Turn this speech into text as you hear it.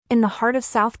In the heart of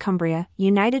South Cumbria,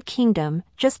 United Kingdom,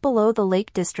 just below the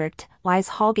Lake District, lies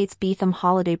Holgates Beetham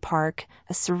Holiday Park,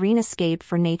 a serene escape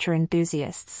for nature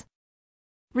enthusiasts.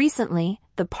 Recently,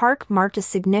 the park marked a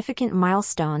significant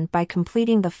milestone by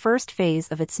completing the first phase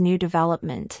of its new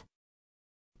development.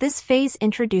 This phase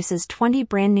introduces 20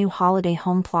 brand-new holiday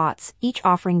home plots, each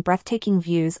offering breathtaking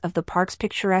views of the park's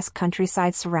picturesque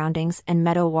countryside surroundings and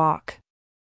meadow walk.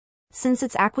 Since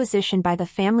its acquisition by the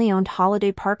family-owned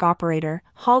holiday park operator,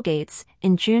 Holgates,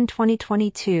 in June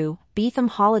 2022, Beetham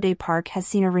Holiday Park has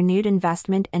seen a renewed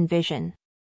investment and vision.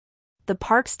 The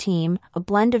park's team, a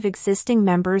blend of existing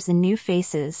members and new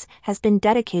faces, has been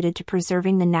dedicated to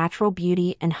preserving the natural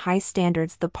beauty and high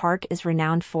standards the park is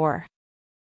renowned for.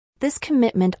 This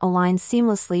commitment aligns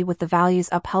seamlessly with the values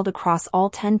upheld across all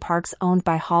 10 parks owned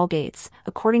by Holgates,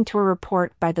 according to a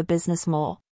report by the Business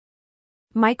Mole.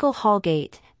 Michael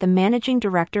Holgate, the managing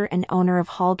director and owner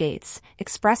of Holgates,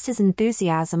 expressed his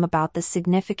enthusiasm about this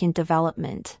significant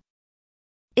development.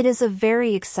 "It is a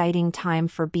very exciting time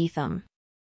for Beetham.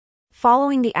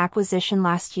 Following the acquisition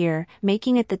last year,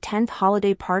 making it the 10th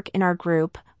holiday park in our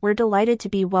group, we're delighted to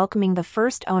be welcoming the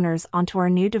first owners onto our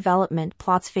new development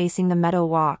plots facing the Meadow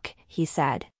Walk," he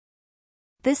said.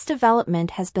 This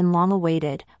development has been long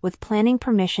awaited, with planning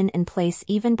permission in place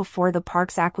even before the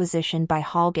park's acquisition by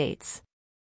Holgates.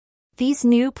 These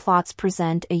new plots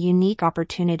present a unique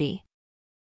opportunity.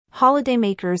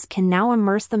 Holidaymakers can now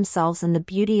immerse themselves in the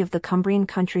beauty of the Cumbrian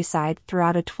countryside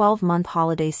throughout a 12-month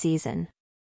holiday season.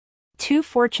 2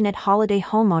 fortunate holiday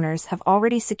homeowners have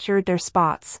already secured their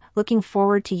spots, looking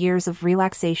forward to years of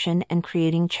relaxation and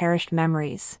creating cherished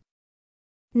memories.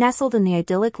 Nestled in the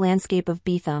idyllic landscape of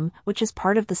Beetham, which is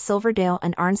part of the Silverdale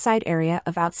and Arnside area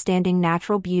of outstanding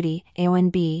natural beauty,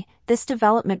 AONB, this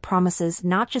development promises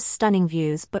not just stunning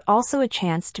views but also a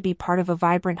chance to be part of a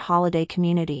vibrant holiday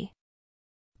community.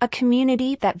 A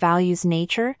community that values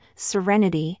nature,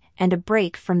 serenity, and a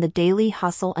break from the daily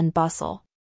hustle and bustle.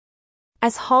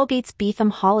 As Holgates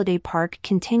Beetham Holiday Park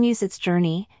continues its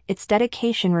journey, its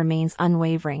dedication remains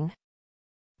unwavering.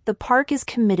 The park is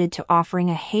committed to offering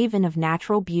a haven of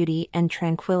natural beauty and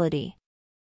tranquility.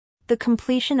 The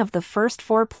completion of the first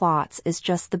 4 plots is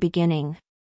just the beginning.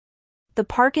 The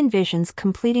park envisions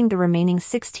completing the remaining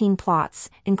 16 plots,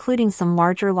 including some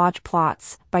larger lodge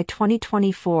plots, by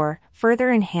 2024,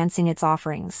 further enhancing its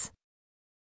offerings.